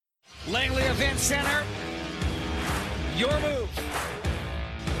Langley Event Center. Your move.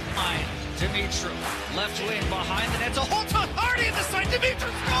 Line, Dimitru. Left wing behind the net. A hold to Hardy at the side.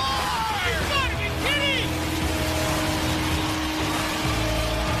 Dimitru scores! You've got to be kidding!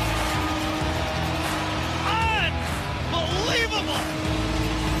 Unbelievable!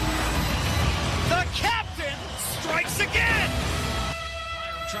 The captain strikes again!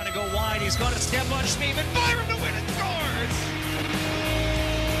 Byram trying to go wide. He's going to step on Schmiemann, and Byram to win and scores!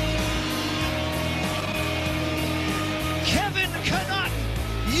 Kevin Connaughton,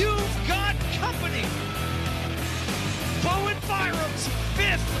 you've got company. Bowen Byram's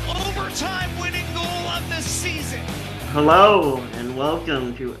 5th overtime winning goal of the season. Hello, and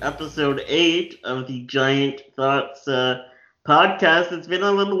welcome to episode 8 of the Giant Thoughts podcast. It's been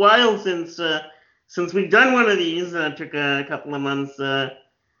a little while since we've done one of these. Took a couple of months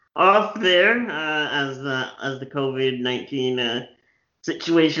off there as the COVID-19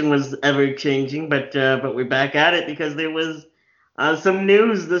 situation was ever changing, but we're back at it because there was some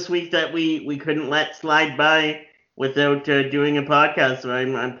news this week that we couldn't let slide by without doing a podcast. So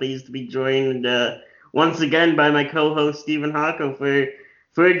I'm pleased to be joined once again by my co-host Stephen Hocko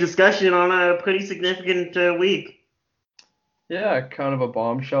for a discussion on a pretty significant week. Yeah, kind of a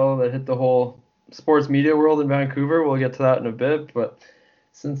bombshell that hit the whole sports media world in Vancouver. We'll get to that in a bit, but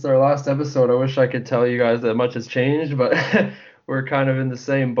since our last episode, I wish I could tell you guys that much has changed, but we're kind of in the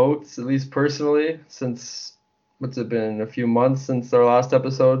same boats, at least personally, since, what's it been, a few months since our last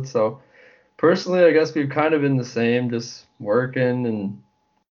episode. So personally, I guess we've kind of been the same, just working and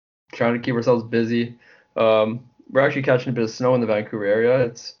trying to keep ourselves busy. We're actually catching a bit of snow in the Vancouver area.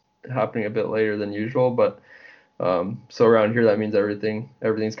 It's happening a bit later than usual, but so around here, that means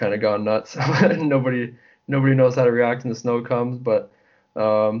everything's kind of gone nuts. Nobody knows how to react when the snow comes, but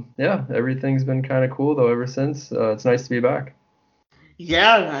yeah, everything's been kind of cool though ever since. It's nice to be back.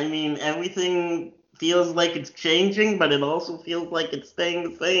 Yeah, I mean, everything feels like it's changing, but it also feels like it's staying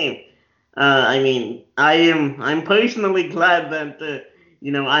the same. I mean, I'm personally glad that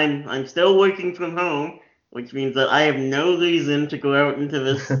I'm still working from home, which means that I have no reason to go out into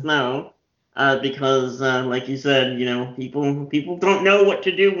the snow, because like you said, people don't know what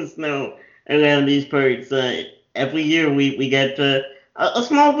to do with snow around these parts. Every year we get a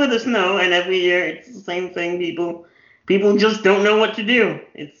small bit of snow, and every year it's the same thing. People just don't know what to do.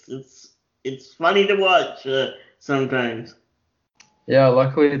 It's funny to watch sometimes. Yeah,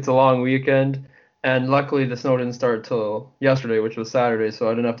 luckily it's a long weekend, and luckily the snow didn't start till yesterday, which was Saturday, so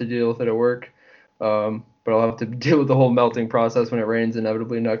I didn't have to deal with it at work. But I'll have to deal with the whole melting process when it rains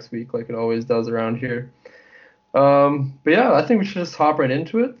inevitably next week, like it always does around here. But yeah, I think we should just hop right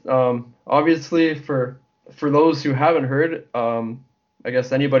into it. Obviously, for those who haven't heard, I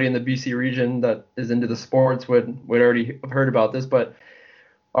guess anybody in the BC region that is into the sports would already have heard about this, but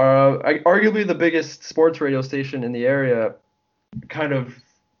arguably the biggest sports radio station in the area kind of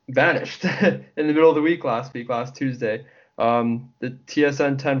vanished in the middle of the week last Tuesday. The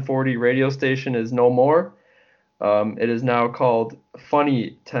TSN 1040 radio station is no more. It is now called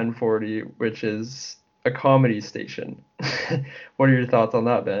Funny 1040, which is a comedy station. What are your thoughts on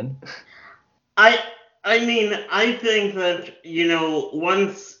that, Ben? I mean, I think that,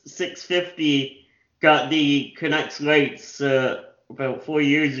 once 650 got the Canucks rights about 4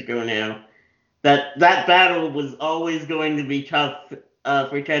 years ago now, that battle was always going to be tough for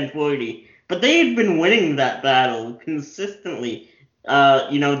 1040. But they had been winning that battle consistently.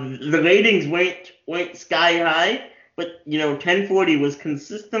 The ratings weren't sky high, but, 1040 was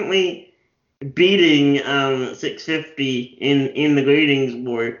consistently beating 650 in the ratings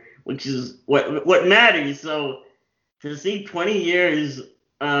war, which is what matters. So to see 20 years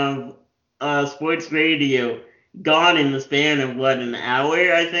of sports radio gone in the span of an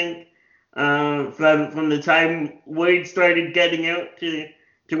hour, I think, from the time word started getting out to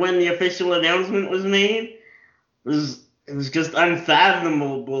when the official announcement was made, it was just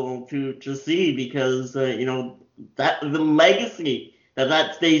unfathomable to see, because that the legacy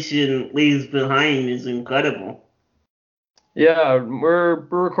that station leaves behind is incredible. Yeah, we're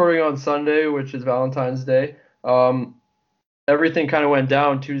recording on Sunday, which is Valentine's Day. Everything kind of went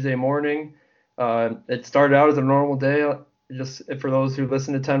down Tuesday morning. It started out as a normal day. Just for those who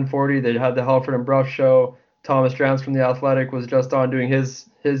listen to 1040, they had the Halford and Bruff show. Thomas Drance from The Athletic was just on doing his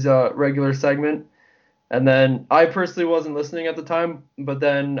regular segment. And then I personally wasn't listening at the time, but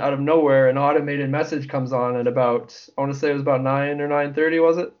then out of nowhere, an automated message comes on at about, I want to say it was about 9 or 9:30,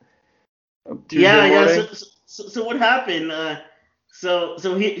 was it? Tuesday morning? So what happened? So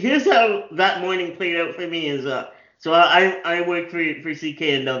here's how that morning played out for me. Is so I work for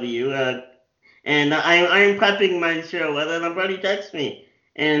CKNW, and I'm prepping my show, and then my buddy texts me,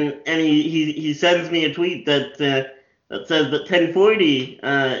 and he sends me a tweet that that says that 1040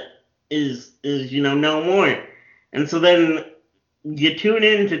 is no more. And so then you tune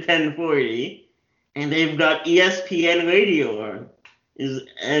in to 1040, and they've got ESPN radio on,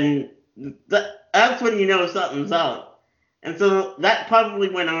 that's when you know something's up. And so that probably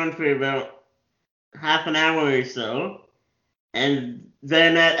went on for about half an hour or so, and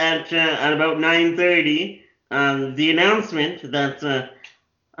then at about 9:30, the announcement that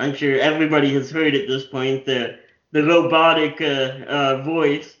I'm sure everybody has heard at this point, the robotic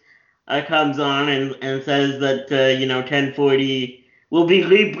voice comes on and says that 1040 will be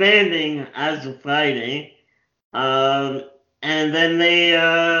rebranding as of Friday, and then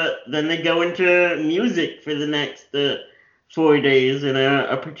they go into music for the next 4 days, and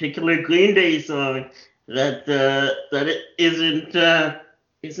a particular Green Day song that it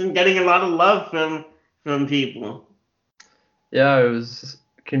isn't getting a lot of love from people. Yeah, it was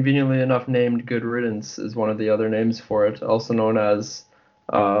conveniently enough named Good Riddance is one of the other names for it, also known as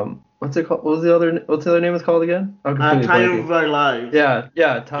what's it called? What's the other name is called again? Time of Our Lives. Yeah,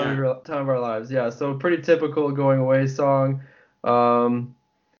 Time of Our Lives. Yeah, so pretty typical going away song.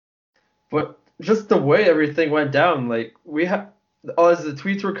 But just the way everything went down, like as the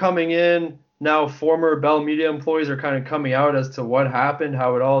tweets were coming in, now former Bell Media employees are kind of coming out as to what happened,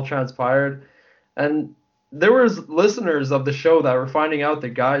 how it all transpired, and there was listeners of the show that were finding out that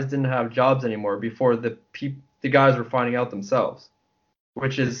guys didn't have jobs anymore before the guys were finding out themselves,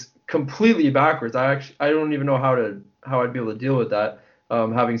 which is completely backwards. I don't even know how I'd be able to deal with that.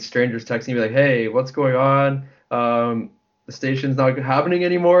 Having strangers texting me like, "Hey, what's going on? The station's not happening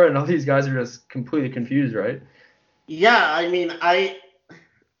anymore," and all these guys are just completely confused, right? Yeah, I mean, I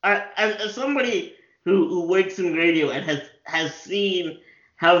as somebody who works in radio and has seen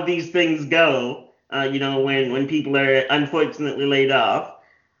how these things go, when people are unfortunately laid off,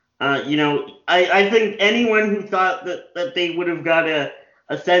 I think anyone who thought that they would have got a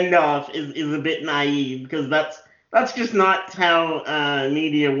send off is a bit naive, because that's just not how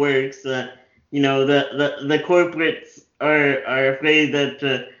media works. The corporates are afraid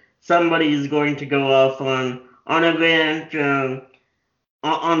that somebody is going to go off on a rant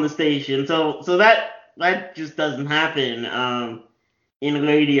on the station. So that just doesn't happen in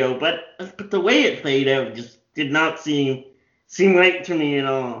radio. But the way it played out just did not seem right to me at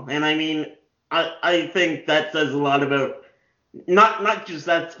all. And I mean, I think that says a lot about not just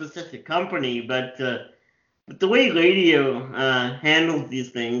that specific company, but the way radio handles these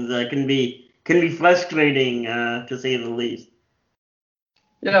things can be frustrating, to say the least.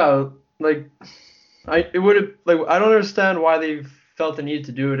 Yeah, like I don't understand why they felt the need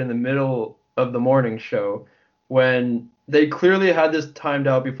to do it in the middle of the morning show when they clearly had this timed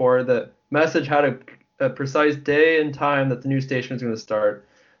out before. The message had a precise day and time that the new station was going to start.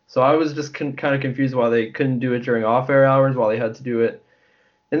 So I was just kind of confused why they couldn't do it during off-air hours, while they had to do it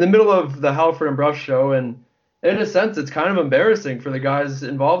in the middle of the Halford and Bruff show. And in a sense, it's kind of embarrassing for the guys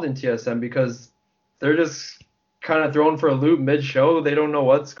involved in TSN, because they're just kind of thrown for a loop mid-show. They don't know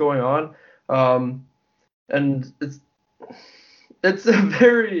what's going on. And it's a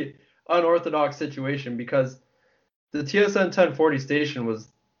very unorthodox situation, because the TSN 1040 station was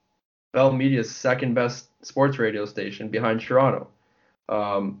Bell Media's second best sports radio station behind Toronto.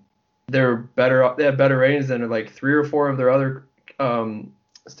 They had better ratings than like 3 or 4 of their other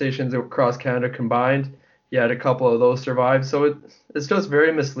stations across Canada combined. Yeah, a couple of those survived. So it's just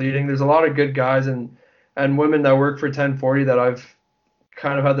very misleading. There's a lot of good guys and women that work for 1040 that I've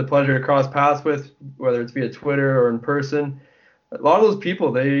kind of had the pleasure to cross paths with, whether it's via Twitter or in person. A lot of those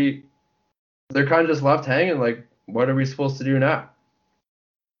people, they're kind of just left hanging, like, what are we supposed to do now?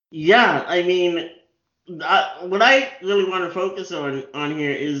 Yeah, I mean, what I really want to focus on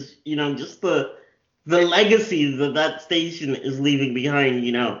here is, just the legacy that station is leaving behind.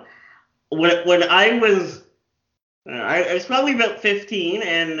 When I was probably about 15,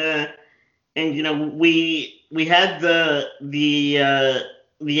 and we had the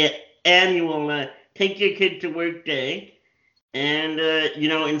annual Take Your Kid to Work Day, and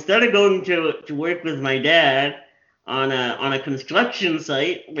instead of going to work with my dad on a construction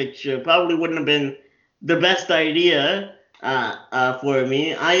site, which probably wouldn't have been the best idea for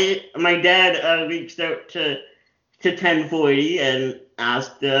me, my dad reached out to 1040 and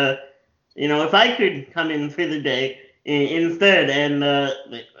asked if I could come in for the day instead, and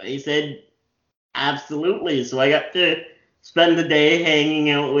he said absolutely. So I got to spend the day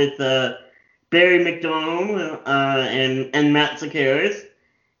hanging out with Barry McDonald and Matt Sakaris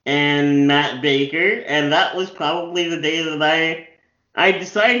and Matt Baker, and that was probably the day that I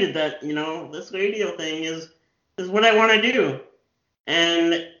decided that this radio thing is what I want to do.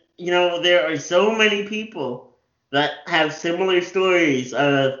 And, there are so many people that have similar stories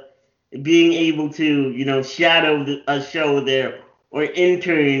of being able to, shadow a show there or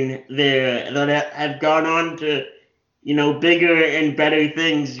intern there that have gone on to, bigger and better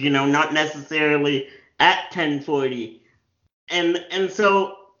things, not necessarily at 1040. And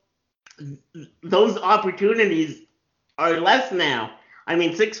so those opportunities are less now. I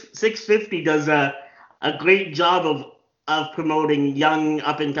mean, 650 does a great job of promoting young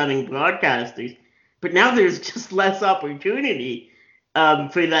up and coming broadcasters, but now there's just less opportunity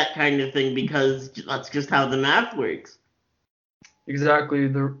for that kind of thing because that's just how the math works. Exactly.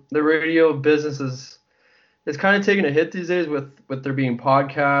 The radio business is kind of taking a hit these days with there being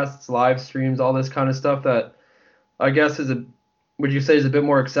podcasts, live streams, all this kind of stuff that I guess would you say is a bit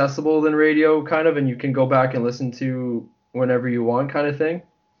more accessible than radio kind of, and you can go back and listen to whenever you want kind of thing?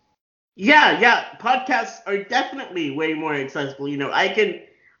 Yeah. Podcasts are definitely way more accessible.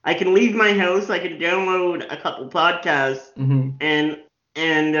 I can leave my house, I can download a couple podcasts, Mm-hmm.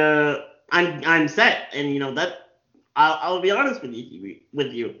 and I'm set. And that I'll be honest with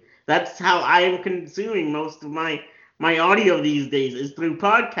you. That's how I am consuming most of my audio these days is through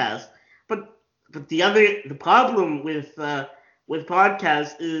podcasts. But the problem with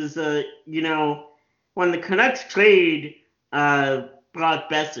podcasts is when the Canucks trade Brock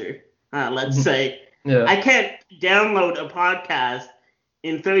Besser, let's Mm-hmm. say, Yeah. I can't download a podcast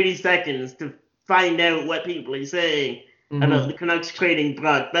in 30 seconds to find out what people are saying about the Mm-hmm. Canucks trading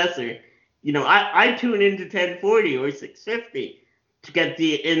Brock Besser. I tune into 1040 or 650 to get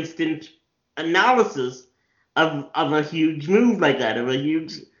the instant analysis of a huge move like that, of a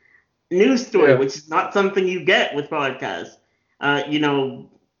huge news story, Yeah. which is not something you get with podcasts.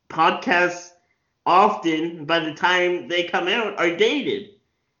 Podcasts often, by the time they come out, are dated,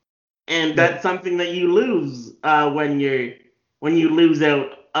 and Yeah. that's something that you lose when you lose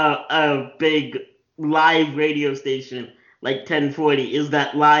out a big live radio station like 1040. Is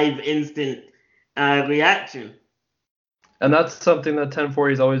that live instant reaction? And that's something that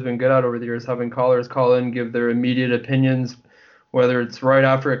 1040 has always been good at over the years, having callers call in, give their immediate opinions, whether it's right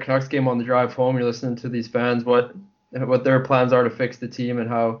after a Canucks game on the drive home, you're listening to these fans, what their plans are to fix the team and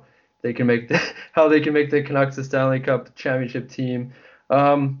how they can make the Canucks a Stanley Cup championship team.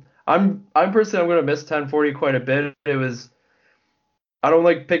 I'm personally I'm gonna miss 1040 quite a bit. I don't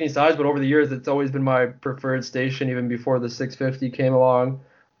like picking sides, but over the years it's always been my preferred station, even before the 650 came along.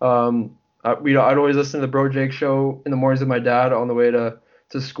 I'd always listen to the Bro Jake show in the mornings with my dad on the way to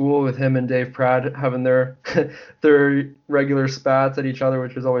school with him and Dave Pratt having their their regular spats at each other,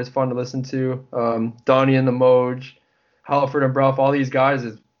 which was always fun to listen to. Donnie and the Moj, Halford and Bruff, all these guys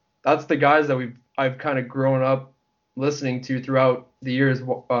that's the guys that I've kind of grown up listening to throughout the years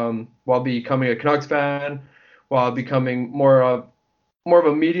while becoming a Canucks fan, while becoming more of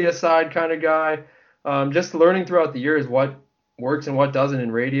a media side kind of guy. Just learning throughout the years what works and what doesn't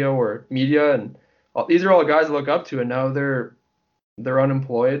in radio or media, and these are all guys I look up to, and now they're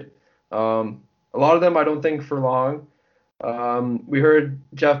unemployed. A lot of them I don't think for long. We heard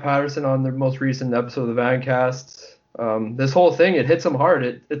Jeff Patterson on the most recent episode of the Vancast. This whole thing, it hits him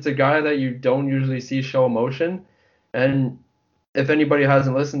hard. It's a guy that you don't usually see show emotion, and if anybody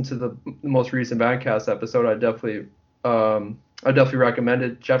hasn't listened to the most recent Vancast episode, I definitely recommend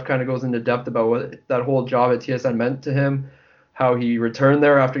it. Jeff kind of goes into depth about what that whole job at TSN meant to him, how he returned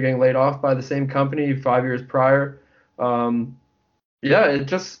there after getting laid off by the same company 5 years prior. Jeff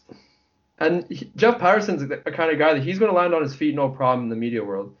Patterson's the kind of guy that he's going to land on his feet no problem in the media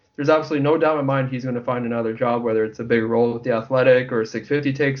world. There's absolutely no doubt in my mind he's going to find another job, whether it's a big role with the Athletic or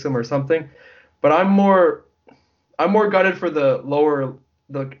 650 takes him or something. But I'm more gutted for I don't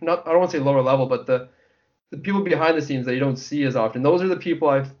want to say lower level, but the people behind the scenes that you don't see as often. Those are the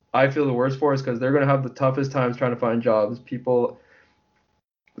people I feel the worst for, is because they're going to have the toughest times trying to find jobs. People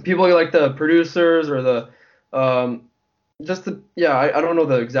like the producers or the I don't know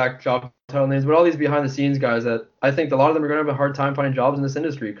the exact job title names, but all these behind the scenes guys that I think a lot of them are going to have a hard time finding jobs in this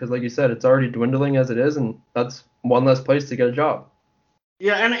industry because, like you said, it's already dwindling as it is, and that's one less place to get a job.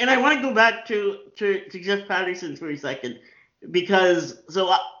 Yeah, and I want to go back to Jeff Patterson for a second, because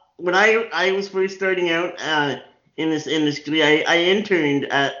when I was first starting out in this industry, I interned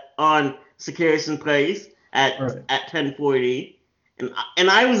on Sekeres and Price at 1040, and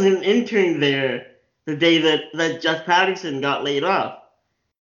I was an intern there the day that Jeff Patterson got laid off,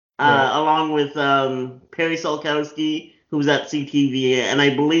 along with Perry Solkowski, who was at CTV, and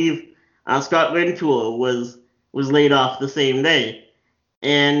I believe Scott Rintoul was laid off the same day.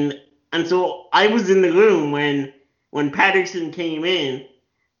 And so I was in the room when Patterson came in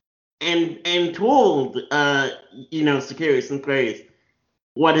and told Sekeres and Price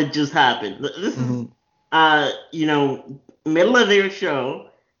what had just happened. This is, middle of their show,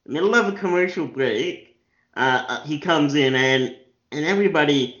 middle of a commercial break. He comes in and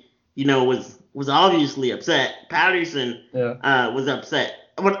everybody, was obviously upset. Patterson was upset.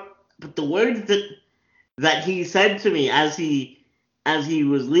 But the words that he said to me as he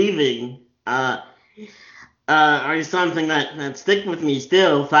was leaving are something that stick with me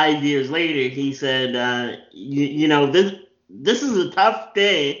still. 5 years later, he said, this is a tough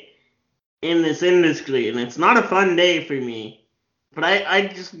day in this industry, and it's not a fun day for me. But I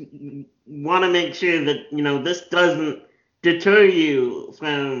just want to make sure that this doesn't deter you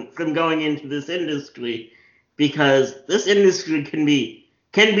from going into this industry, because this industry can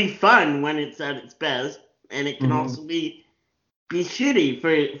be fun when it's at its best, and it can also be shitty,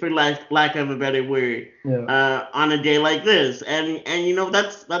 for lack of a better word, on a day like this. And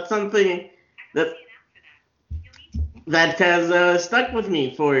that's something that has stuck with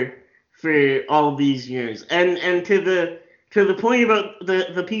me for all these years. And to the point about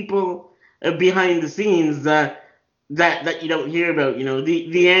the people behind the scenes that you don't hear about,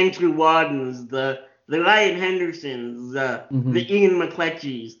 the Andrew Waddens, the Ryan Hendersons, the Ian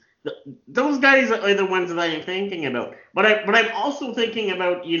McCletcheys. Those guys are the ones that I am thinking about. But I'm also thinking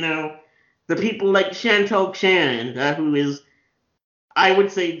about, the people like Chantal Chan, who is, I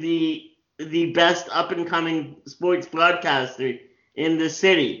would say, the best up-and-coming sports broadcaster in the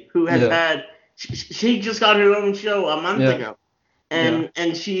city, who has had, she just got her own show a month ago.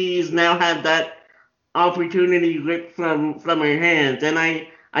 And she's now had that opportunity ripped from her hands. And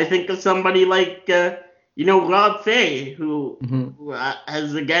I think of somebody like, Rob Fay, who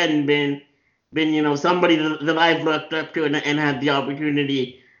has again been somebody that I've looked up to and had the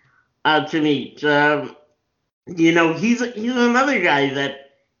opportunity to meet. He's another guy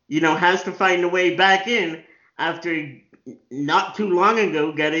that has to find a way back in after not too long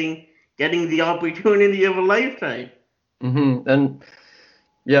ago getting the opportunity of a lifetime. And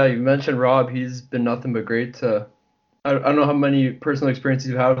yeah, you mentioned Rob. He's been nothing but great to. I don't know how many personal experiences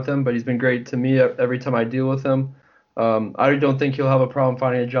you've had with him, but he's been great to me every time I deal with him. I don't think he'll have a problem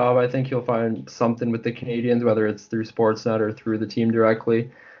finding a job. I think he'll find something with the Canadians, whether it's through Sportsnet or through the team directly.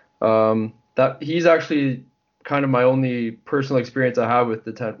 That he's actually kind of my only personal experience I have with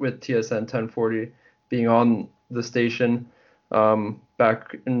TSN 1040 being on the station.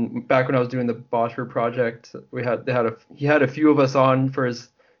 Back when I was doing the Boschford project, he had a few of us on for his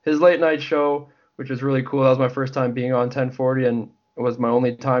late night show, which was really cool. That was my first time being on 1040, and it was my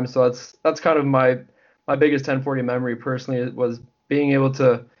only time. So that's kind of my biggest 1040 memory personally, was being able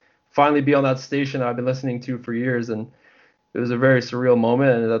to finally be on that station I've been listening to for years, and it was a very surreal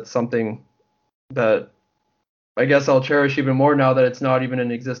moment, and that's something that I guess I'll cherish even more now that it's not even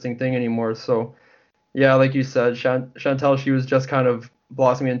an existing thing anymore. So yeah, like you said, Chantal, she was just kind of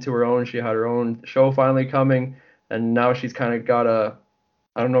blossoming into her own. She had her own show finally coming, and now she's kind of got to,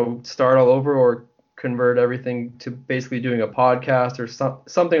 I don't know, start all over or convert everything to basically doing a podcast or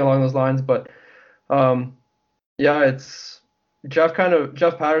something along those lines. But it's Jeff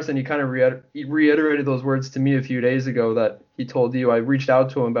Patterson. He kind of reiterated those words to me a few days ago that he told you. I reached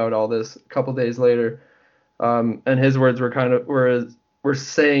out to him about all this a couple days later, and his words were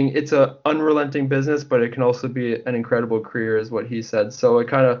saying it's a unrelenting business, but it can also be an incredible career, is what he said. So it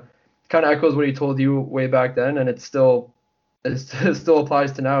kind of echoes what he told you way back then, and it still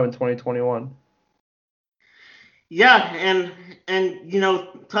applies to now in 2021. Yeah, and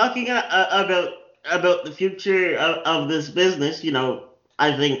talking about the future of this business,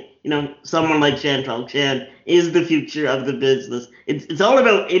 I think someone like Chantal Chan is the future of the business. It's all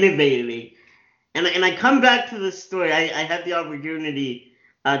about innovating, and I come back to this story. I had the opportunity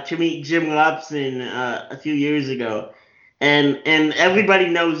to meet Jim Robson a few years ago, and everybody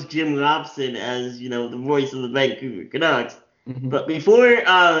knows Jim Robson as the voice of the Vancouver Canucks. But before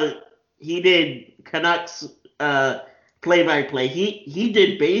he did Canucks play-by-play, he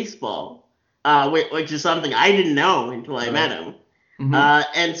did baseball, which is something I didn't know until I met him.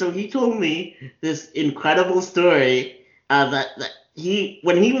 And so he told me this incredible story that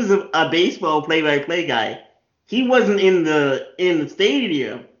when he was a baseball play-by-play guy, he wasn't in the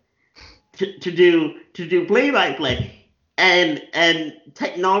stadium to do play-by-play, and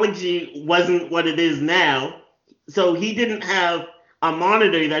technology wasn't what it is now. So he didn't have a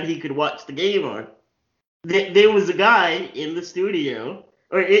monitor that he could watch the game on. There was a guy in the studio,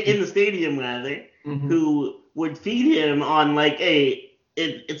 or in the stadium rather, who would feed him on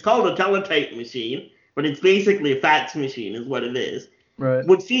it's called a teletype machine, but it's basically a fax machine is what it is. Right.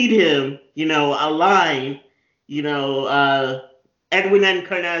 Would feed him, a line, Edwin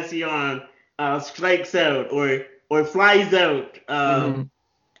Encarnacion strikes out or flies out,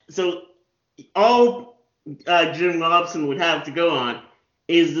 so all Jim Robson would have to go on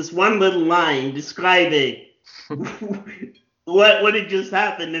is this one little line describing what had just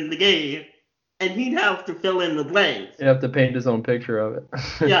happened in the game, and he'd have to fill in the blanks. You have to paint his own picture of it.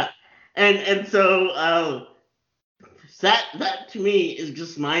 Yeah, and so that to me is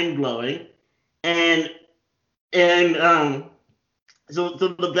just mind blowing, and so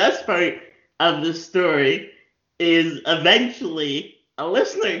the best part of the story is eventually a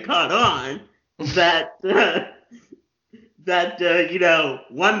listener caught on that you know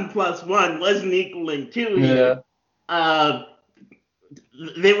 1 + 1 wasn't equaling 2 here. Yeah.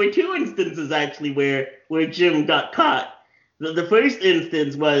 There were two instances actually where Jim got caught. The first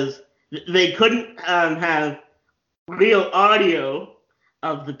instance was they couldn't have real audio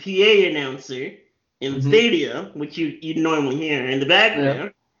of the PA announcer in the stadium, which you'd normally hear in the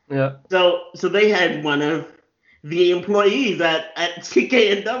background. Yeah. So they had one of the employees at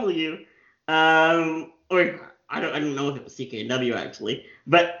CKNW, or I don't know if it was CKNW actually,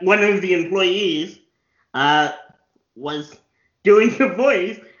 but one of the employees was doing the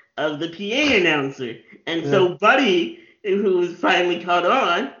voice of the PA announcer, and so Buddy, who was finally caught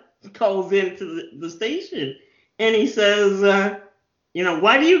on, calls into the station, and he says, you know,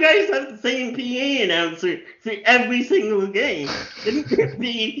 why do you guys have the same PA announcer for every single game? Didn't it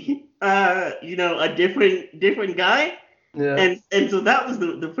be, you know, a different guy? Yeah. And so that was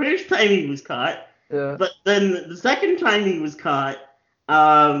the first time he was caught. Yeah. But then the second time he was caught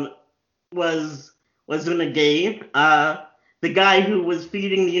was in a game. The guy who was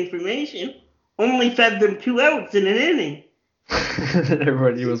feeding the information only fed them 2 outs in an inning.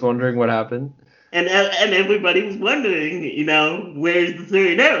 Everybody was wondering what happened. And everybody was wondering, you know, where's the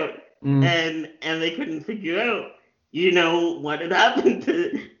third out? And they couldn't figure out, you know, what had happened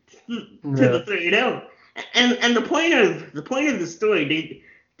to the third out. And the point of the story,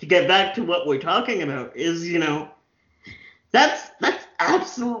 to get back to what we're talking about, is, you know, that's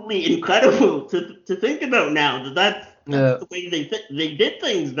absolutely incredible to think about now. That's the way they did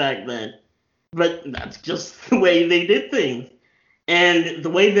things back then. But that's just the way they did things. And the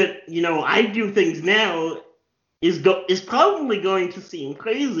way that, you know, I do things now is probably going to seem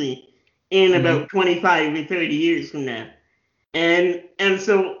crazy in about 25 or 30 years from now. And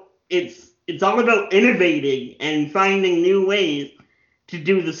so it's all about innovating and finding new ways to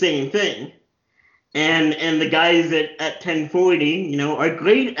do the same thing. And the guys at 1040, you know, are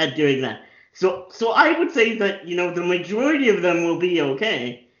great at doing that. So I would say that, you know, the majority of them will be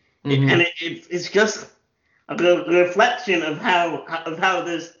okay. And it's just a reflection of how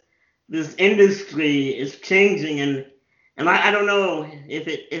this industry is changing, and I don't know if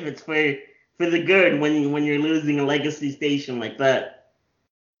it's for the good when you're losing a legacy station like that.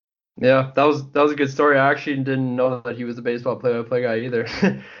 Yeah, that was a good story. I actually didn't know that he was a baseball play-by-play guy either.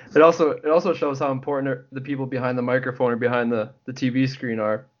 It also shows how important the people behind the microphone or behind the TV screen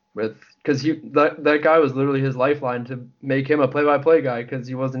are, because that guy was literally his lifeline to make him a play-by-play guy because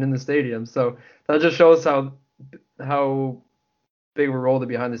he wasn't in the stadium. So that just shows how big of a role the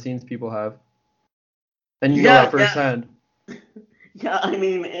behind-the-scenes people have, and you know that firsthand. Yeah, I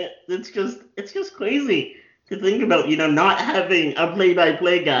mean it's just crazy to think about, you know, not having a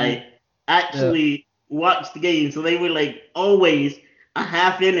play-by-play guy actually watch the game. So they were like always a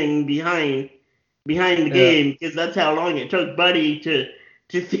half inning behind the game, because that's how long it took Buddy to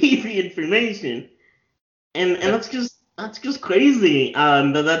feed the information. And that's just crazy.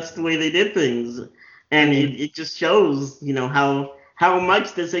 But that's the way they did things. And it just shows, you know, how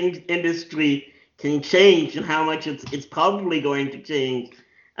much this industry can change and how much it's probably going to change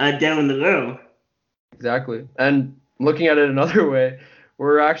down the road. Exactly. And looking at it another way,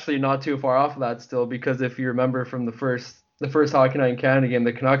 we're actually not too far off of that still, because if you remember from the first Hockey Night in Canada game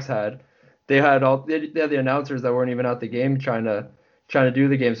the Canucks had, they had the announcers that weren't even at the game trying to do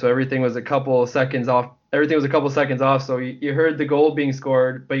the game, so everything was a couple seconds off. So you heard the goal being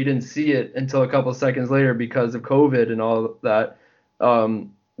scored, but you didn't see it until a couple seconds later because of COVID and all that.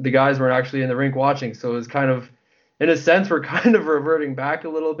 The guys weren't actually in the rink watching, so it was kind of, in a sense, we're kind of reverting back a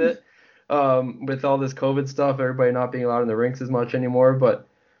little bit with all this COVID stuff, everybody not being allowed in the rinks as much anymore. But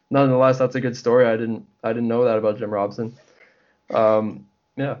nonetheless, that's a good story. I didn't know that about Jim Robson.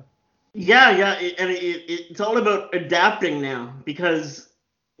 Yeah. Yeah, and it's all about adapting now, because,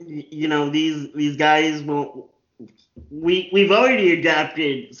 you know, these guys we've already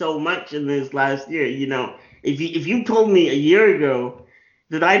adapted so much in this last year. You know, if you told me a year ago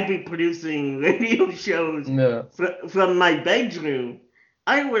that I'd be producing radio shows from my bedroom,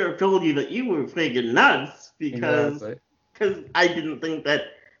 I would have told you that you were friggin' nuts, because I didn't think that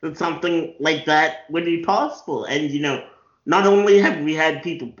something like that would be possible. And, you know, not only have we had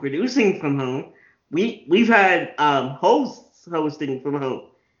people producing from home, we've had hosts hosting from home,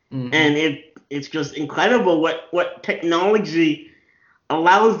 and it's just incredible what technology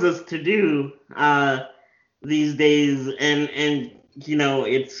allows us to do these days, and it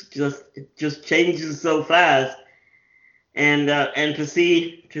just changes so fast, and to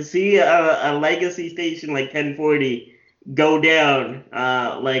see a legacy station like 1040 go down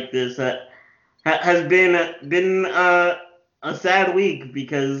like this has been a sad week,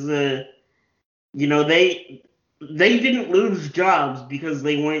 because they didn't lose jobs because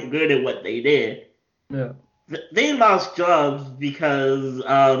they weren't good at what they did. Yeah. They lost jobs because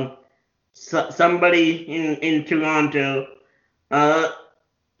somebody in Toronto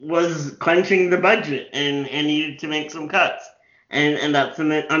was crunching the budget and needed to make some cuts, and that's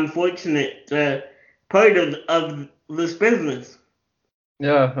an unfortunate part of this business.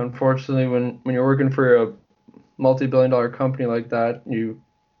 Yeah, unfortunately, when you're working for a multi-billion-dollar company like that, you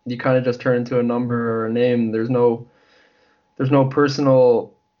kind of just turn into a number or a name. There's no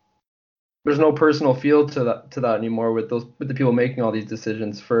personal feel to that anymore with the people making all these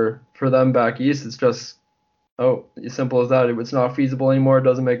decisions. For them back east, it's just as simple as that. It's not feasible anymore. It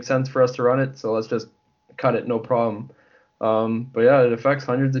doesn't make sense for us to run it, so let's just cut it, no problem. But yeah, it affects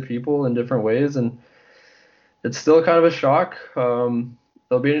hundreds of people in different ways, and it's still kind of a shock.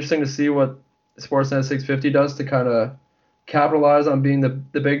 It'll be interesting to see what Sportsnet 650 does to kind of capitalize on being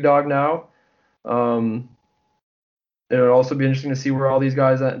the big dog now. It'll also be interesting to see where all these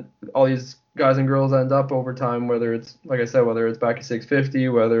guys and girls end up over time, whether it's, like I said, whether it's back at 650,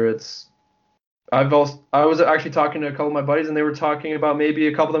 whether it's I was actually talking to a couple of my buddies, and they were talking about maybe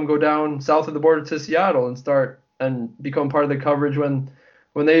a couple of them go down south of the border to Seattle and start and become part of the coverage when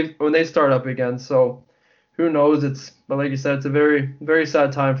they start up again. So who knows? But like you said, it's a very, very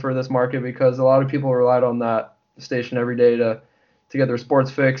sad time for this market, because a lot of people relied on that station every day to get their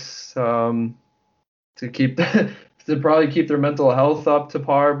sports fix, to keep to probably keep their mental health up to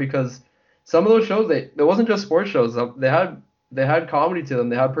par, because some of those shows, it wasn't just sports shows. They had comedy to them.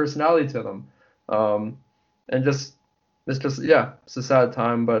 They had personality to them. And it's a sad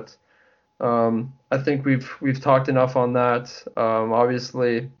time, but I think we've talked enough on that.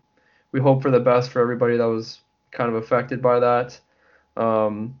 Obviously, we hope for the best for everybody that was kind of affected by that.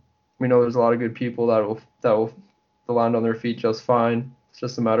 We know there's a lot of good people that will land on their feet just fine. It's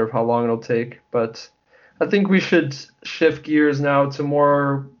just a matter of how long it'll take. But I think we should shift gears now to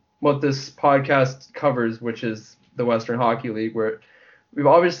more what this podcast covers, which is the Western Hockey League, where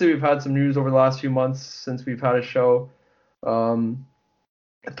we've had some news over the last few months since we've had a show. 3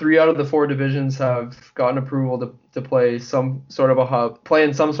 out of the 4 divisions have gotten approval to play some sort of a hub,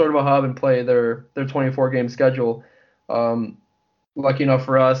 and play their 24-game schedule. Lucky enough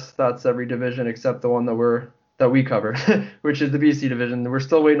for us, that's every division except the one that we cover, which is the BC division. We're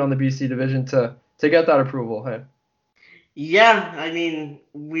still waiting on the BC division to get that approval. Hey. Yeah, I mean,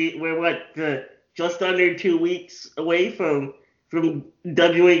 we're just under 2 weeks away from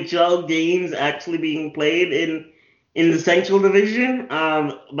WHL games actually being played in the Central Division.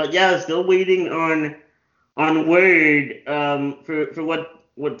 But yeah, still waiting on word for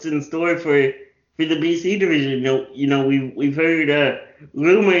what's in store for the BC division. We've heard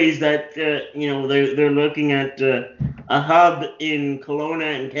rumors that they're looking at a hub in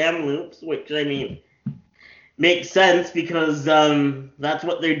Kelowna and Kamloops, which, I mean, makes sense, because that's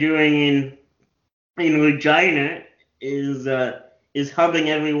what they're doing in Regina, is hubbing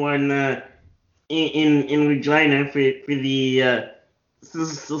everyone in Regina for the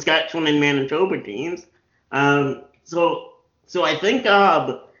Saskatchewan and Manitoba teams. So I think a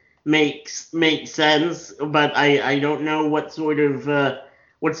hub makes sense, but I don't know what sort of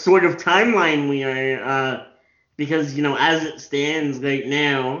timeline we are, because as it stands right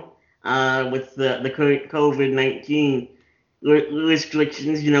now, with the current COVID-19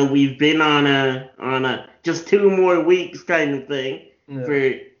 restrictions, we've been on a just 2 more weeks kind of thing.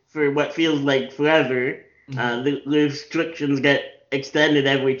 Yeah. For what feels like forever. Mm-hmm. The restrictions get extended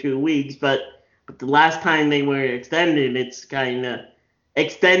every 2 weeks, but the last time they were extended, it's kind of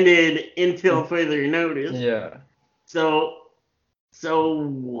extended until further notice. Yeah. So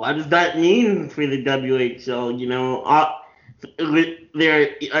what does that mean for the WHL? Are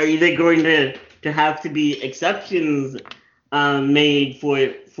either going to have to be exceptions made for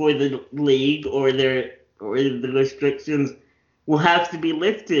the league, or the restrictions will have to be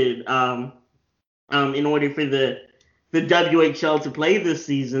lifted in order for the WHL to play this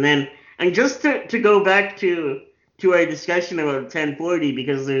season. And just to go back to our discussion about 1040,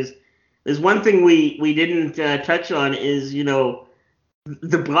 because there's one thing we didn't touch on, is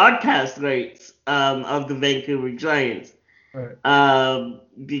the broadcast rights of the Vancouver Giants. Right.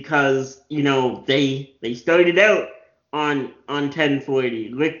 Because they started out on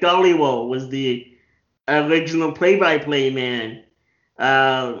 1040. Rick Dollywall was the original play-by-play man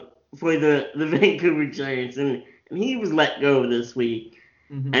for the Vancouver Giants, and he was let go this week.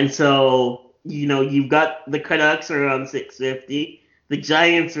 Mm-hmm. And so, you've got the Canucks are on 650, the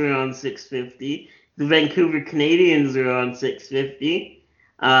Giants are on 650, the Vancouver Canadians are on 650,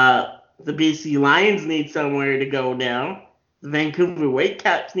 the BC Lions need somewhere to go now, the Vancouver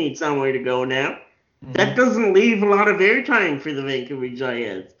Whitecaps need somewhere to go now. Mm-hmm. That doesn't leave a lot of airtime for the Vancouver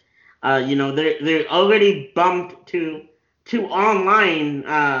Giants. They're already bumped to online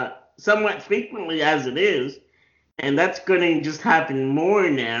somewhat frequently as it is, and that's going to just happen more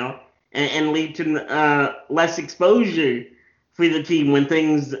now and lead to less exposure for the team when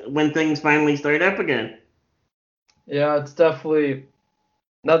things finally start up again. Yeah, it's definitely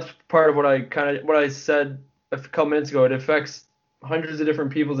that's part of what I said a couple minutes ago. It affects hundreds of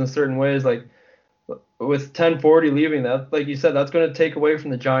different people in certain ways. Like with 1040 leaving, that, like you said, that's going to take away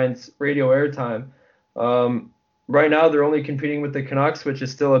from the Giants' radio airtime. Right now, they're only competing with the Canucks, which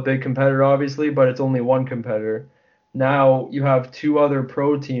is still a big competitor, obviously, but it's only one competitor. Now you have two other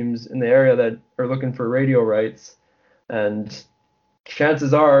pro teams in the area that are looking for radio rights, and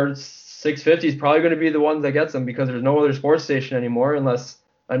chances are 650 is probably going to be the one that gets them because there's no other sports station anymore unless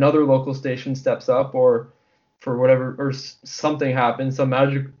another local station steps up or for whatever or something happens, some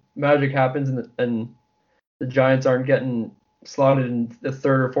magic happens, and the Giants aren't getting slotted in the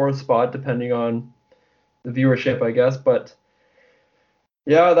third or fourth spot depending on the viewership, I guess. But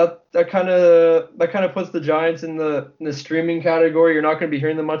yeah, that kind of puts the Giants in the streaming category. You're not going to be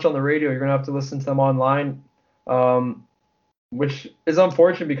hearing them much on the radio. You're going to have to listen to them online, which is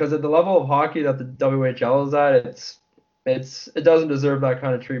unfortunate because at the level of hockey that the WHL is at, it doesn't deserve that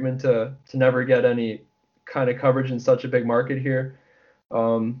kind of treatment to never get any kind of coverage in such a big market here.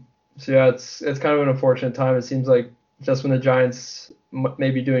 So yeah, it's kind of an unfortunate time. It seems like just when the Giants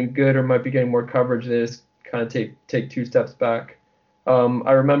may be doing good or might be getting more coverage, they just kind of take two steps back.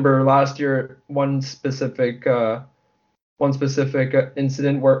 I remember last year one specific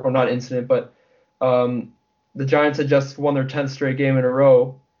incident where, or not incident, but the Giants had just won their 10th straight game in a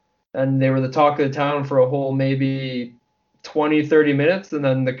row, and they were the talk of the town for a whole maybe 20-30 minutes, and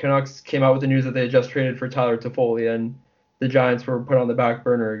then the Canucks came out with the news that they had just traded for Tyler Toffoli, and the Giants were put on the back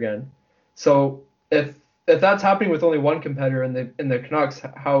burner again. So if that's happening with only one competitor in the Canucks,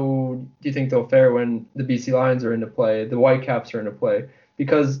 how do you think they'll fare when the BC Lions are into play, the Whitecaps are into play?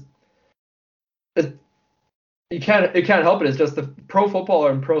 Because it can't help it. It's just the pro football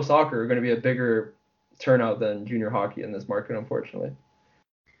and pro soccer are going to be a bigger turnout than junior hockey in this market, unfortunately.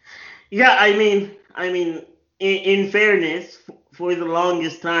 Yeah, I mean, in fairness, for the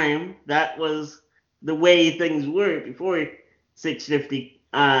longest time, that was the way things were before 650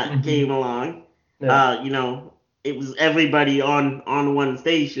 came along. Yeah. It was everybody on one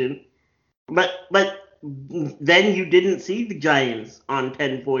station, but then you didn't see the Giants on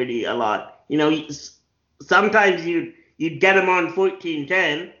 1040 a lot. Sometimes you'd get them on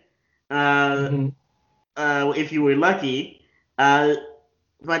 1410 if you were lucky, but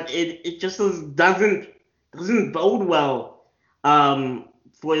it just doesn't bode well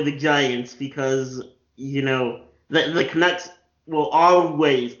for the Giants because the Canucks will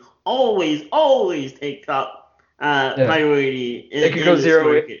always take top priority. They can go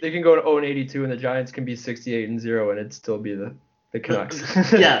 0. They can go to 0-82, and the Giants can be 68-0, and it'd still be the Canucks.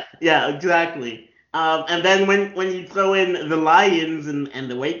 yeah, exactly. And then when you throw in the Lions and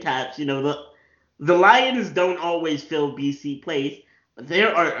the Whitecaps, the Lions don't always fill BC place, but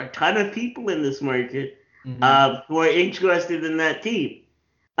there are a ton of people in this market who are interested in that team.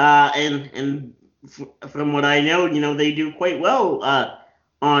 And from what I know, they do quite well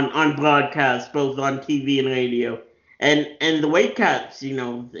on broadcast, both on TV and radio. And the Whitecaps,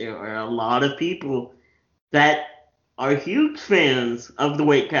 there are a lot of people that are huge fans of the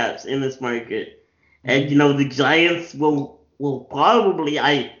Whitecaps in this market. And, the Giants will probably,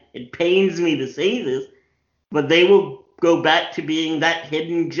 it pains me to say this, but they will go back to being that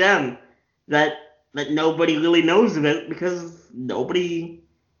hidden gem that nobody really knows about because nobody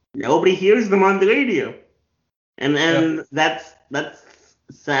hears them on the radio. And that's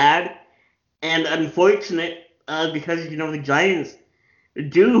sad and unfortunate because the Giants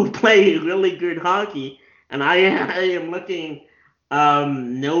do play really good hockey, and I am looking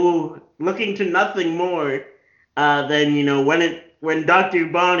to nothing more than when Dr.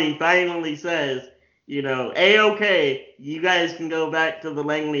 Bonnie finally says A-OK, you guys can go back to the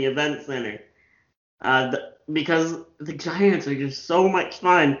Langley Event Center because the Giants are just so much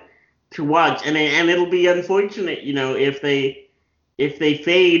fun to watch, and it'll be unfortunate, if they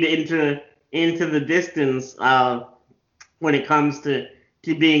fade into the distance when it comes to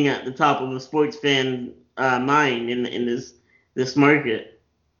being at the top of a sports fan mind in this market.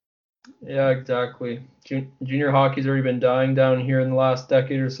 Yeah, exactly. Junior hockey's already been dying down here in the last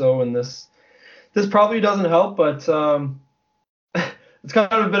decade or so, and this probably doesn't help. But it's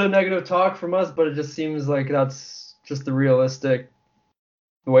kind of a bit of negative talk from us, but it just seems like that's just the realistic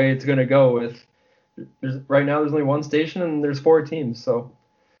way it's gonna go. Right now there's only one station and there's 4 teams, so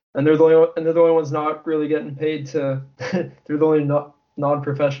and they're the only ones not really getting paid to. They're the only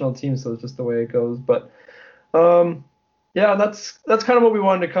non-professional teams, so it's just the way it goes. But yeah, that's kind of what we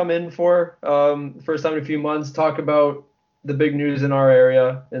wanted to come in for. First time in a few months, talk about the big news in our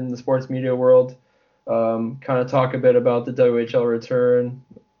area in the sports media world. Kind of talk a bit about the WHL return.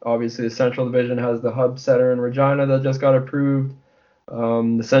 Obviously, the Central Division has the Hub Center in Regina that just got approved.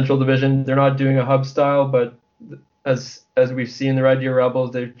 The Central Division, they're not doing a hub style, but as we've seen, the Red Deer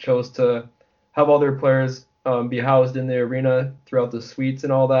Rebels, they chose to have all their players be housed in the arena throughout the suites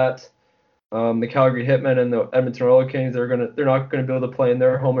and all that. The Calgary Hitmen and the Edmonton Oil Kings, they're not gonna be able to play in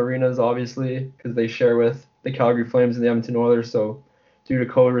their home arenas, obviously, because they share with the Calgary Flames and the Edmonton Oilers. So due to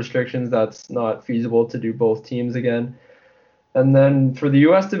COVID restrictions, that's not feasible to do both teams again. And then for the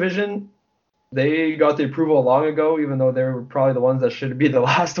U.S. division, they got the approval long ago, even though they were probably the ones that should be the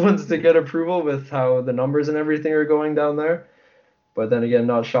last ones to get approval with how the numbers and everything are going down there. But then again,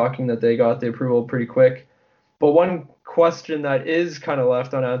 not shocking that they got the approval pretty quick. But one question that is kind of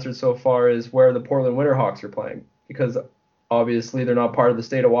left unanswered so far is where the Portland Winterhawks are playing, because obviously they're not part of the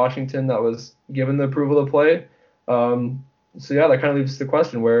state of Washington that was given the approval to play. So yeah, that kind of leaves the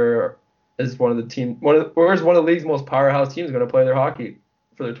question: where's one of the league's most powerhouse teams going to play their hockey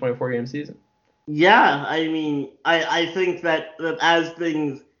for their 24-game season? Yeah, I mean, I think that as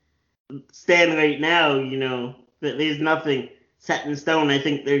things stand right now, that there's nothing set in stone. I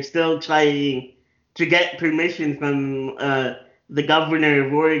think they're still trying to get permission from the governor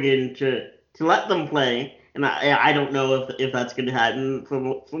of Oregon to let them play, and I don't know if that's going to happen.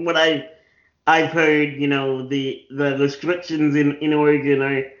 From what I've heard, the restrictions in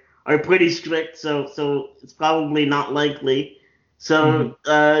Oregon are pretty strict, so it's probably not likely. So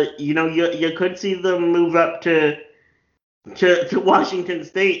you could see them move up to Washington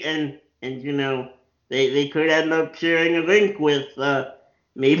State, and they could end up sharing a rink with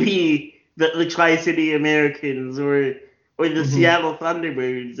maybe the Tri-City Americans or the Seattle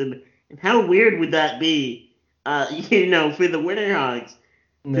Thunderbirds, and how weird would that be? For the Winterhawks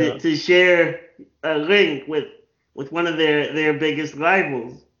to share a rink with one of their biggest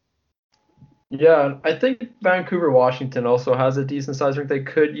rivals. Yeah, I think Vancouver, Washington also has a decent sized rink they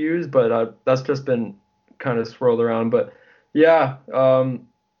could use, but that's just been kind of swirled around. But yeah, well,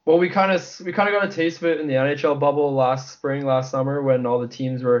 we kind of got a taste of it in the NHL bubble last summer when all the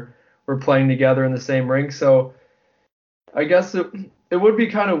teams were playing together in the same rink. So I guess it would be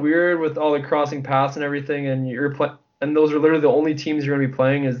kind of weird with all the crossing paths and everything, and and those are literally the only teams you're going to be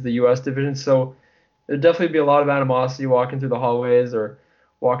playing is the U.S. division. So there'd definitely be a lot of animosity walking through the hallways or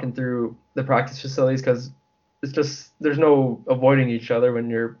walking through the practice facilities, because it's just there's no avoiding each other when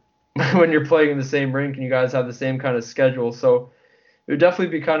you're playing in the same rink and you guys have the same kind of schedule. So it would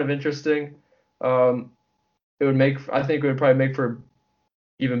definitely be kind of interesting. I think it would probably make for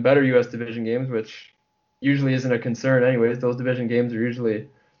even better U.S. division games, which usually isn't a concern anyways. Those division games are usually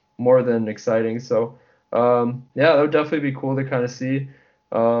more than exciting. So yeah, that would definitely be cool to kind of see.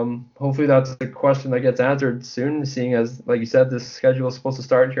 Hopefully that's a question that gets answered soon, seeing as, like you said, this schedule is supposed to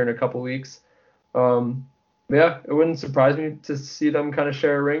start here in a couple weeks. Yeah, it wouldn't surprise me to see them kind of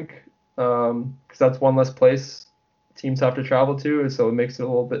share a rink, because that's one less place teams have to travel to, so it makes it a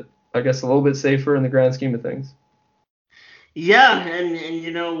little bit safer in the grand scheme of things. Yeah, and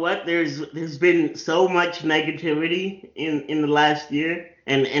you know what? There's been so much negativity in the last year,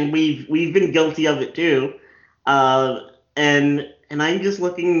 and we've been guilty of it too. And I'm just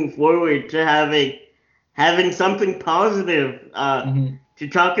looking forward to having something positive to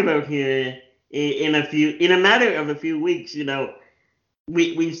talk about here in a matter of a few weeks.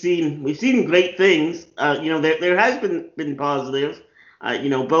 We've seen great things. There has been positive.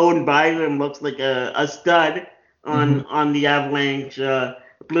 Bowen Byram looks like a stud on the Avalanche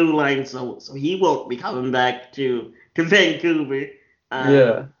blue line, so he won't be coming back to Vancouver.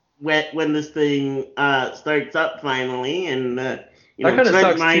 When this thing starts up finally, and that kind of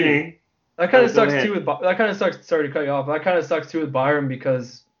sucks Minor, too. That kind of sucks too. That kind of sucks. Sorry to cut you off. That kind of sucks too with Byram,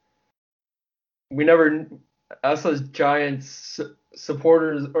 because we never, us as Giants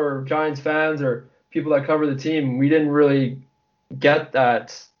supporters or Giants fans or people that cover the team, we didn't really get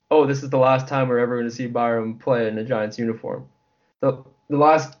that oh, this is the last time we're ever going to see Byram play in a Giants uniform. The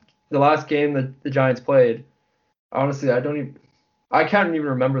last game that the Giants played, honestly, I can't even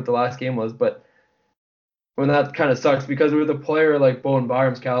remember what the last game was, but when that kind of sucks because with a player like Bowen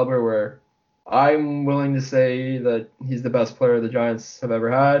Byram's caliber, where I'm willing to say that he's the best player the Giants have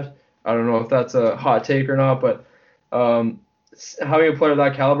ever had. I don't know if that's a hot take or not, but having a player of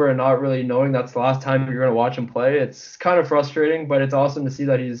that caliber and not really knowing that's the last time you're going to watch him play, it's kind of frustrating. But it's awesome to see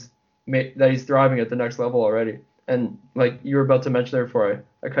that he's thriving at the next level already. And like you were about to mention there before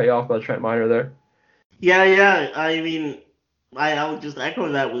I cut you off about Trent Miner there. Yeah. I mean, I'll just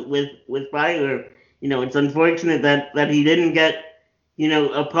echo that with Byler. It's unfortunate that he didn't get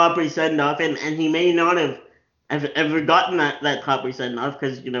a proper send off, and he may not have ever gotten that proper send off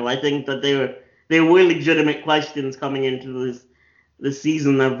because I think that there were legitimate questions coming into this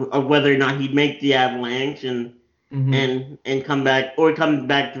season of whether or not he'd make the Avalanche and come back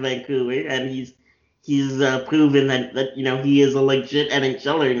to Vancouver, and he's proven that he is a legit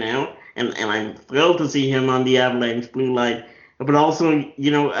NHLer now, and I'm thrilled to see him on the Avalanche blue line. But also,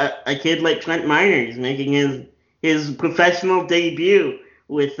 a kid like Trent Miner is making his professional debut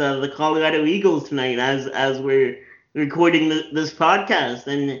with the Colorado Eagles tonight as we're recording this podcast,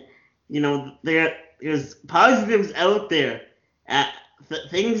 and there's positives out there.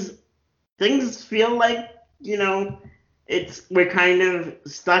 Things feel like we're kind of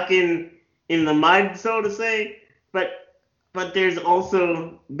stuck in the mud, so to say, but there's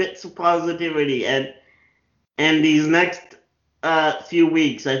also bits of positivity, and these next few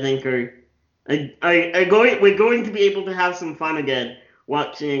weeks I think we're going to be able to have some fun again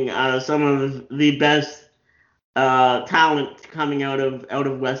watching some of the best talent coming out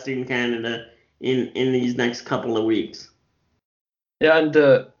of Western Canada in these next couple of weeks. Yeah, and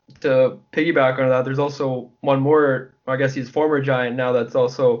to piggyback on that, there's also one more, I guess he's former Giant now, that's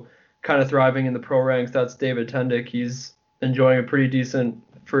also kind of thriving in the pro ranks. That's David Tendick. He's enjoying a pretty decent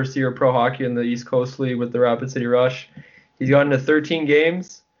first year of pro hockey in the East Coast League with the Rapid City Rush. He's gotten to 13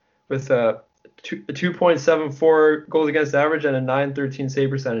 games with a 2.74 goals against average and a .913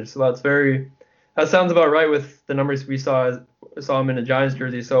 save percentage. So that sounds about right with the numbers we saw him in a Giants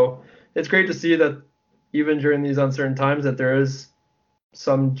jersey. So it's great to see that even during these uncertain times that there is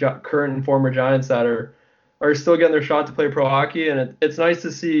some current and former Giants that are still getting their shot to play pro hockey. And it's nice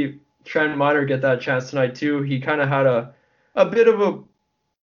to see Trent Miner get that chance tonight too. He kind of had a bit of a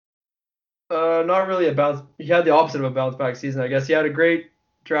not really a bounce. He had the opposite of a bounce back season, I guess. He had a great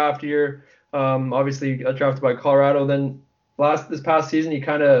draft year. Obviously got drafted by Colorado. Then this past season, he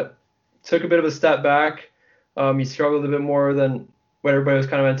kind of took a bit of a step back. He struggled a bit more than what everybody was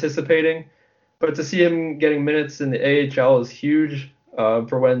kind of anticipating. But to see him getting minutes in the AHL is huge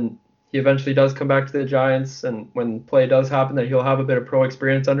for when he eventually does come back to the Giants, and when play does happen, that he'll have a bit of pro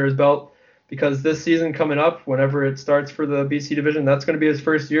experience under his belt. Because this season coming up, whenever it starts for the BC division, that's going to be his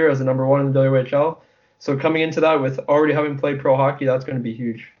first year as a number one in the WHL. So coming into that with already having played pro hockey, that's going to be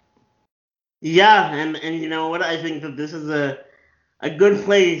huge. Yeah, and you know what? I think that this is a good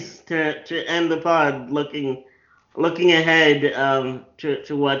place to end the pod, looking ahead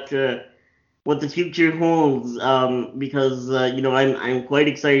to what the future holds. Because I'm quite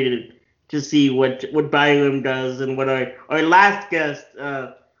excited to see what Byram does and what our last guest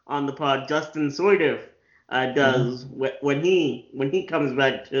on the pod, Justin Sourdif, does when he comes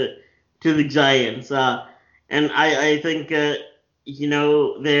back to the Giants. And I think we're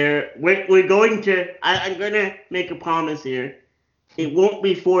going to. I'm going to make a promise here. It won't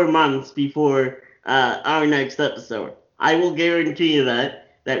be 4 months before our next episode. I will guarantee you that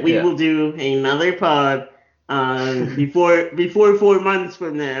we will do another pod before 4 months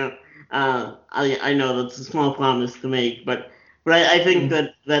from now. I know that's a small promise to make, but I think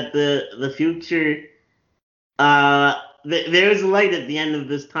that the future, there's light at the end of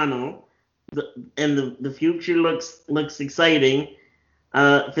this tunnel, and the future looks exciting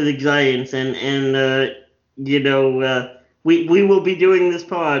for the Giants, and we will be doing this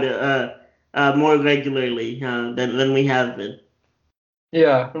pod more regularly than we have been.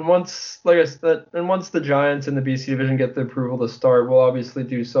 Yeah, and once the Giants and the BC division get the approval to start, we'll obviously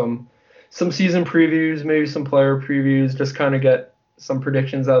do some season previews, maybe some player previews, just kind of get some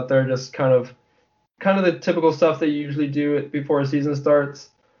predictions out there, just kind of the typical stuff that you usually do before a season starts.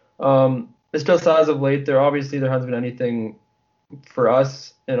 It's just as of late, there hasn't been anything for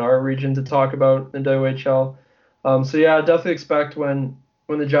us in our region to talk about in WHL. So yeah, definitely expect when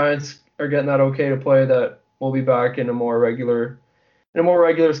the Giants are getting that okay to play that we'll be back in a more regular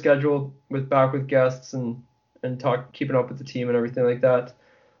schedule with guests and keeping up with the team and everything like that.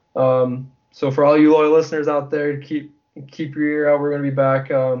 So for all you loyal listeners out there, keep keep your ear out. We're going to be back.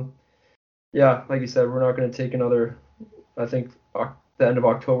 Yeah, like you said, we're not going to take another. I think the end of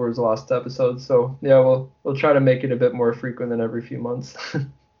October is the last episode. So yeah, we'll try to make it a bit more frequent than every few months.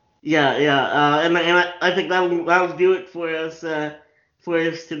 Yeah, and I think that'll do it for us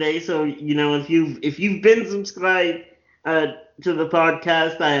today. So if you've been subscribed to the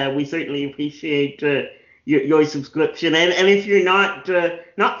podcast, we certainly appreciate your subscription. And if you're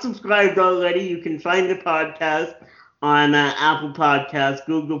not subscribed already, you can find the podcast on Apple Podcasts,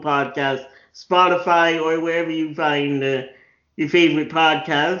 Google Podcasts, Spotify, or wherever you find your favorite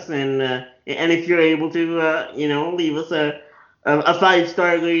podcasts. And if you're able to, leave us a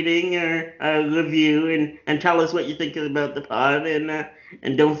 5-star rating or a review and tell us what you think about the pod, and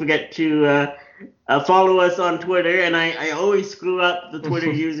don't forget to follow us on Twitter. And I always screw up the Twitter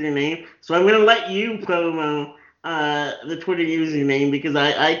username, so I'm gonna let you promo the Twitter username, because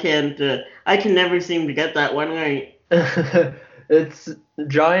I can never seem to get that one right. It's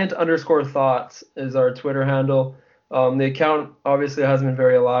giant_thoughts is our Twitter handle. The account obviously hasn't been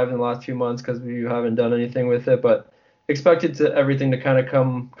very alive in the last few months because we haven't done anything with it, but expected to everything to kind of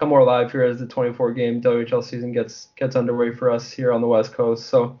come more alive here as the 24-game WHL season gets underway for us here on the West Coast.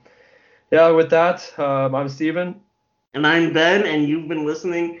 So yeah, with that, I'm Steven. And I'm Ben, and you've been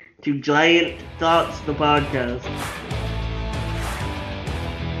listening to Giant Thoughts, the podcast.